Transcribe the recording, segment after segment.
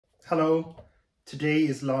Hello, today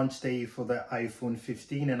is launch day for the iPhone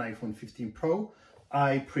 15 and iPhone 15 Pro.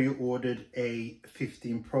 I pre-ordered a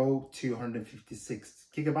 15 Pro 256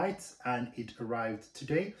 gigabytes and it arrived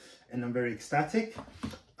today and I'm very ecstatic.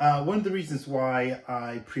 One of the reasons why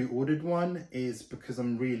I pre-ordered one is because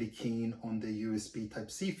I'm really keen on the USB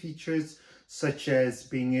Type-C features, such as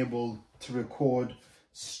being able to record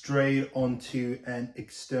straight onto an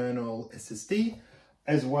external SSD,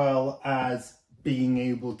 as well as being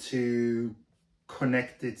able to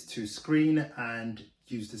connect it to screen and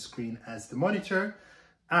use the screen as the monitor.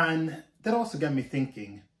 And that also got me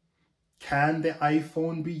thinking, can the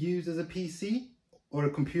iPhone be used as a PC or a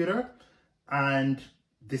computer? And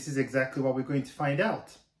this is exactly what we're going to find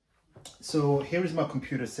out. So here is my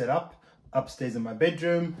computer set up upstairs in my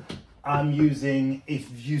bedroom. I'm using a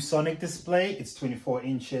Viewsonic display. It's 24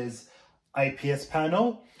 inches IPS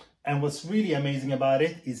panel. And what's really amazing about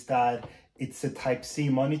it is that it's a Type-C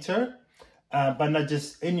monitor, but not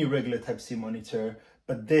just any regular Type-C monitor,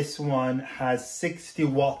 but this one has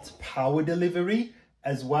 60-watt power delivery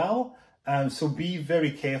as well. So be very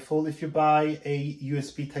careful if you buy a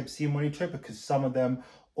USB Type-C monitor, because some of them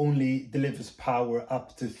only delivers power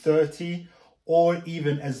up to 30 or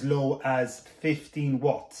even as low as 15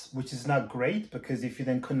 watts, which is not great, because if you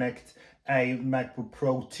then connect a MacBook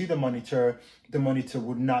Pro to the monitor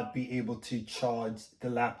would not be able to charge the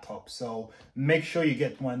laptop. So make sure you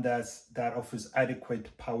get one that offers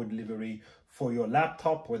adequate power delivery for your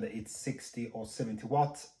laptop, whether it's 60 or 70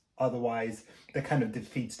 watts. Otherwise, that kind of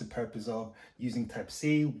defeats the purpose of using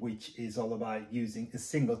Type-C, which is all about using a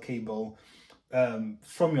single cable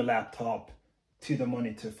from your laptop to the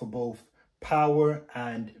monitor for both power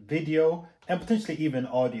and video, and potentially even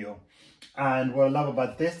audio. And what I love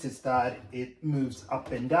about this is that it moves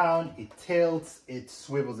up and down, it tilts, it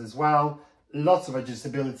swivels as well. Lots of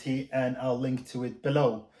adjustability, and I'll link to it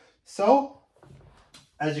below. So,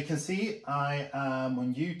 as you can see, I am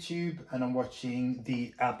on YouTube and I'm watching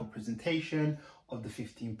the Apple presentation of the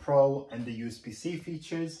 15 Pro and the USB-C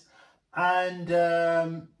features. And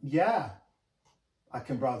yeah, I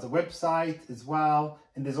can browse the website as well.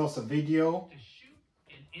 And there's also video.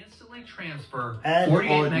 Instantly transfer and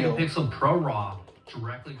 48 audio. megapixel Pro RAW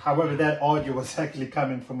directly. However, that audio was actually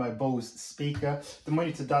coming from my Bose speaker. The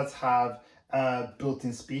monitor does have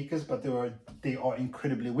built-in speakers, but they are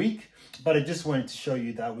incredibly weak. But I just wanted to show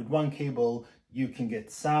you that with one cable, you can get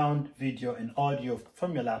sound, video, and audio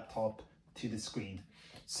from your laptop to the screen.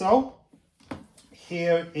 So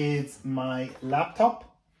here is my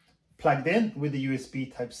laptop plugged in with the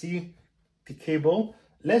USB Type-C cable.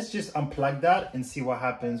 Let's just unplug that and see what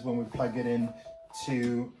happens when we plug it in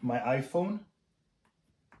to my iPhone.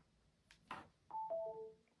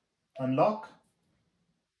 Unlock.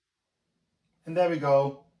 And there we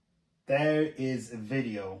go. There is a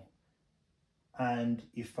video. And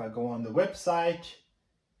if I go on the website,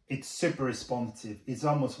 it's super responsive. It's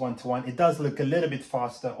almost one-to-one. It does look a little bit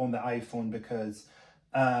faster on the iPhone because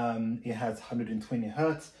it has 120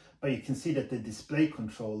 Hertz. But you can see that the display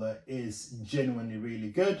controller is genuinely really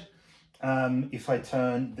good. If I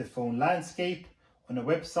turn the phone landscape on a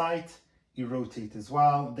website, you rotate as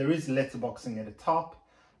well. There is letterboxing at the top.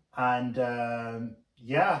 And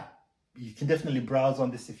yeah, you can definitely browse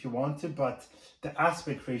on this if you want to, but the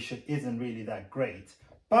aspect ratio isn't really that great.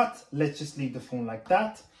 But let's just leave the phone like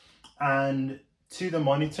that. And to the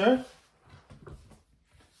monitor,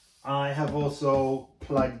 I have also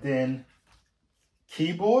plugged in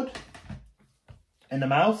keyboard and the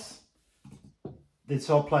mouse. It's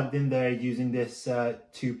all plugged in there using this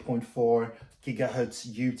 2.4 gigahertz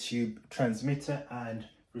YouTube transmitter and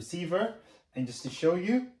receiver. And just to show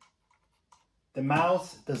you, the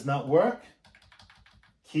mouse does not work.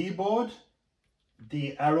 Keyboard,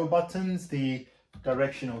 the arrow buttons, the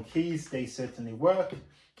directional keys, they certainly work.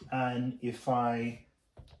 And if I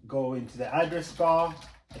go into the address bar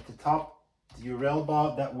at the top, the URL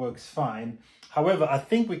bar, that works fine. However, I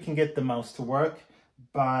think we can get the mouse to work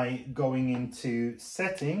by going into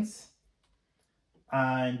settings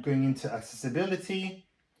and going into accessibility,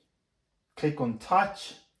 click on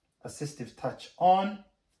touch, assistive touch on,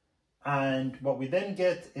 and what we then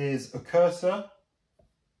get is a cursor.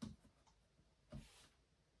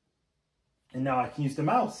 And now I can use the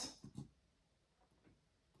mouse.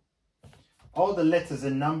 All the letters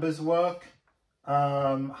and numbers work.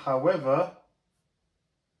 However,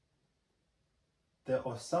 there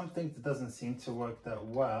are some things that doesn't seem to work that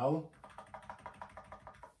well.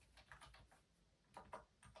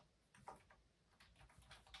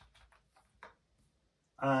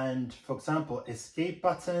 And for example, escape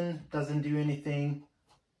button doesn't do anything.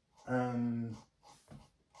 And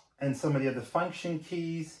some of the other function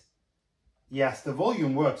keys Yes, the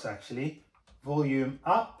volume works actually. Volume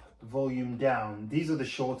up, volume down. These are the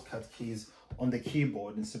shortcut keys on the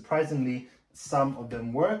keyboard, and surprisingly, some of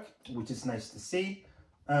them work, which is nice to see.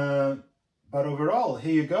 But overall,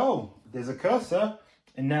 here you go. There's a cursor.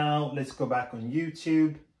 And now let's go back on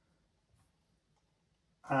YouTube.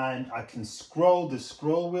 And I can scroll. The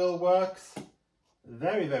scroll wheel works.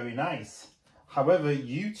 Very, very nice. However,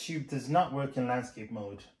 YouTube does not work in landscape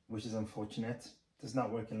mode, which is unfortunate. It does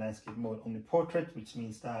not work in landscape mode, only portrait, which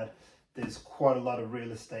means that there's quite a lot of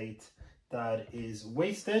real estate that is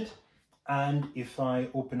wasted. And if I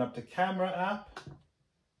open up the camera app,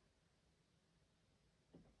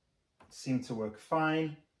 it seems to work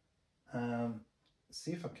fine.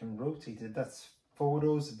 See if I can rotate it. That's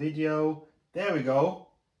photos, video. There we go.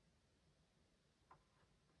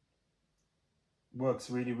 Works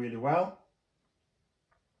really, really well.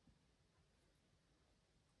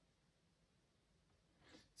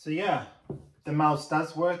 So yeah, the mouse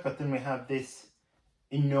does work, but then we have this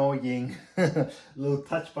annoying little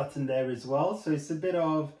touch button there as well. So it's a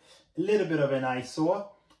little bit of an eyesore,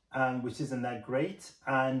 which isn't that great.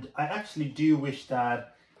 And I actually do wish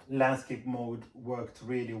that landscape mode worked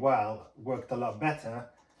really well, worked a lot better,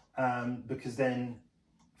 because then,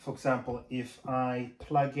 for example, if I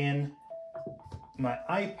plug in my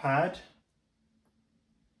iPad,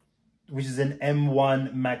 which is an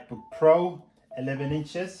M1 MacBook Pro, 11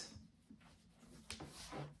 inches.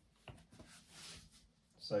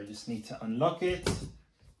 So I just need to unlock it.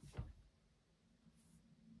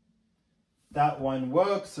 That one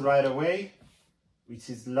works right away, which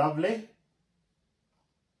is lovely.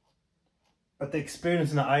 But the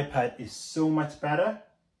experience on the iPad is so much better.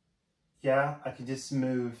 Yeah, I can just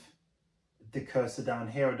move the cursor down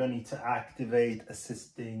here. I don't need to activate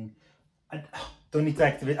assistive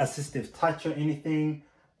touch or anything.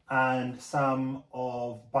 And some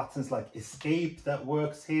of buttons like escape that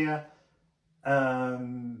works here.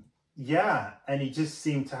 Yeah, and it just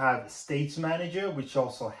seemed to have stage manager, which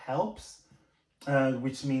also helps,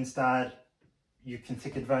 which means that you can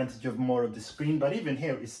take advantage of more of the screen. But even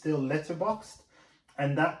here, it's still letterboxed,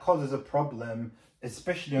 and that causes a problem,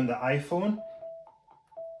 especially on the iPhone.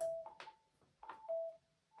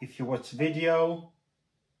 If you watch video,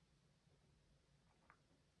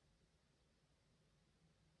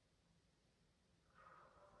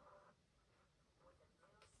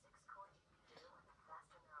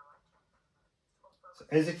 so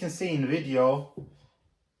as you can see in video,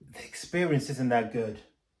 the experience isn't that good.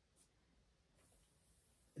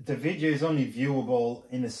 The video is only viewable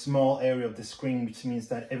in a small area of the screen, which means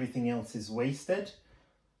that everything else is wasted.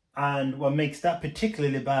 And what makes that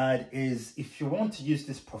particularly bad is if you want to use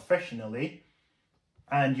this professionally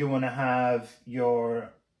and you want to have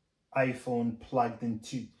your iPhone plugged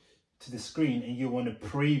into the screen and you want to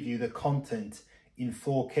preview the content in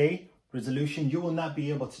 4K resolution, you will not be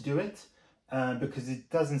able to do it because it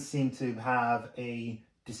doesn't seem to have a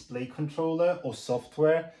display controller or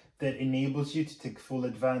software that enables you to take full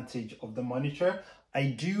advantage of the monitor. I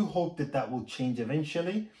do hope that that will change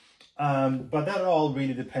eventually, but that all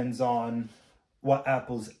really depends on what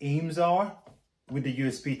Apple's aims are with the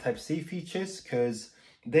USB Type-C features, because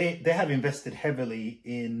they have invested heavily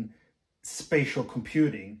in spatial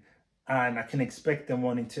computing, and I can expect them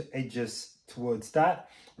wanting to edge us towards that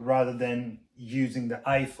rather than using the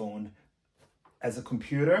iPhone as a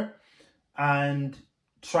computer. And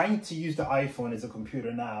trying to use the iPhone as a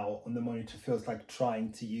computer now on the monitor feels like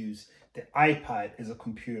trying to use the iPad as a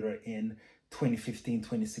computer in 2015,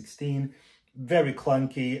 2016. Very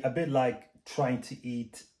clunky, a bit like trying to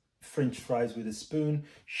eat French fries with a spoon.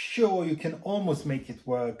 Sure, you can almost make it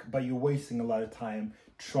work, but you're wasting a lot of time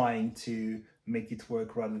trying to make it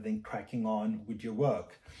work rather than cracking on with your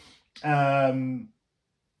work.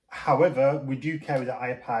 However, we do carry the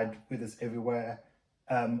iPad with us everywhere.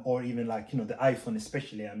 Or even like, the iPhone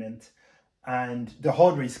especially, I meant. And the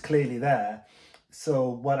hardware is clearly there. So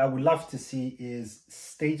what I would love to see is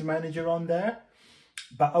Stage Manager on there.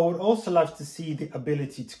 But I would also love to see the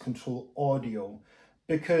ability to control audio.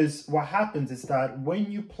 Because what happens is that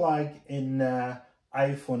when you plug in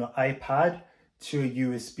iPhone or iPad to a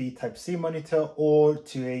USB Type-C monitor or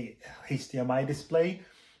to a HDMI display,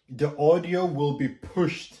 the audio will be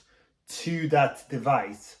pushed to that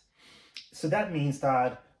device. So that means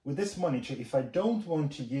that with this monitor, if I don't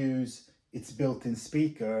want to use its built-in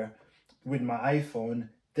speaker with my iPhone,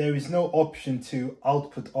 there is no option to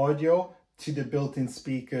output audio to the built-in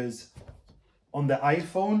speakers on the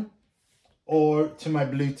iPhone or to my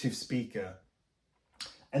Bluetooth speaker.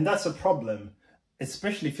 And that's a problem,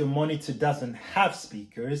 especially if your monitor doesn't have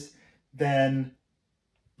speakers. Then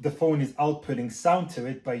the phone is outputting sound to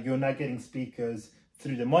it, but you're not getting speakers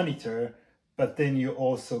through the monitor, but then you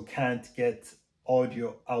also can't get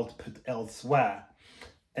audio output elsewhere.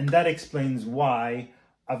 And that explains why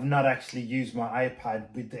I've not actually used my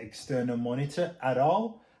iPad with the external monitor at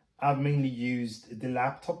all. I've mainly used the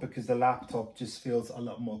laptop because the laptop just feels a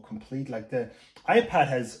lot more complete. Like the iPad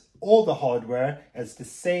has all the hardware, has the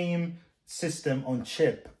same system on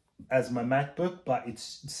chip as my MacBook, but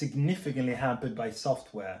it's significantly hampered by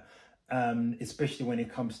software, especially when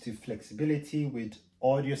it comes to flexibility with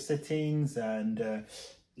audio settings and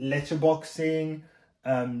letterboxing.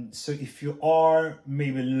 So if you are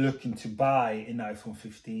maybe looking to buy an iPhone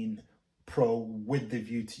 15 Pro with the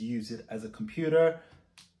view to use it as a computer,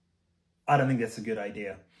 I don't think that's a good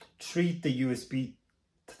idea. Treat the USB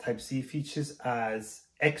Type-C features as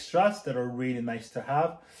extras that are really nice to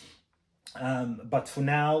have. But for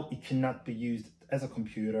now, it cannot be used as a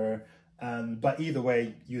computer. But either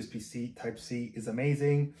way, USB-C Type-C is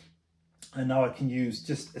amazing. And now I can use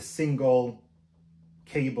just a single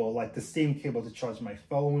cable, like the same cable to charge my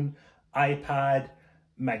phone, iPad,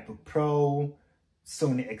 MacBook Pro,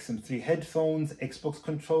 Sony XM3 headphones, Xbox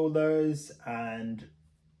controllers, and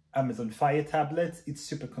Amazon Fire tablets. It's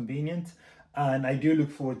super convenient. And I do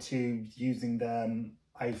look forward to using the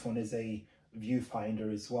iPhone as a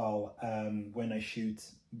viewfinder as well when I shoot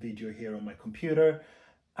video here on my computer.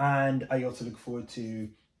 And I also look forward to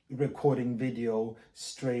recording video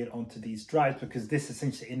straight onto these drives, because this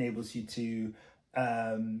essentially enables you to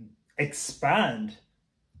expand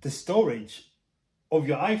the storage of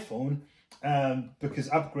your iPhone, because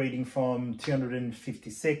upgrading from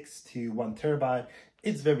 256 to 1 terabyte,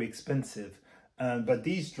 it's very expensive. But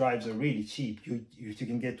these drives are really cheap. You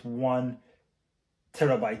can get 1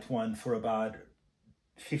 terabyte one for about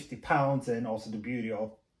 £50. And also the beauty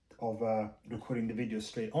of recording the video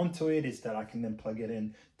straight onto it is that I can then plug it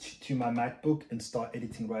in to my MacBook and start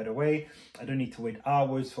editing right away. I don't need to wait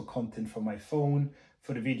hours for content from my phone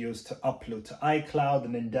for the videos to upload to iCloud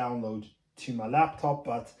and then download to my laptop,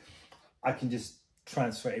 but I can just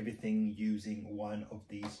transfer everything using one of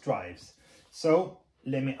these drives. So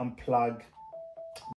let me unplug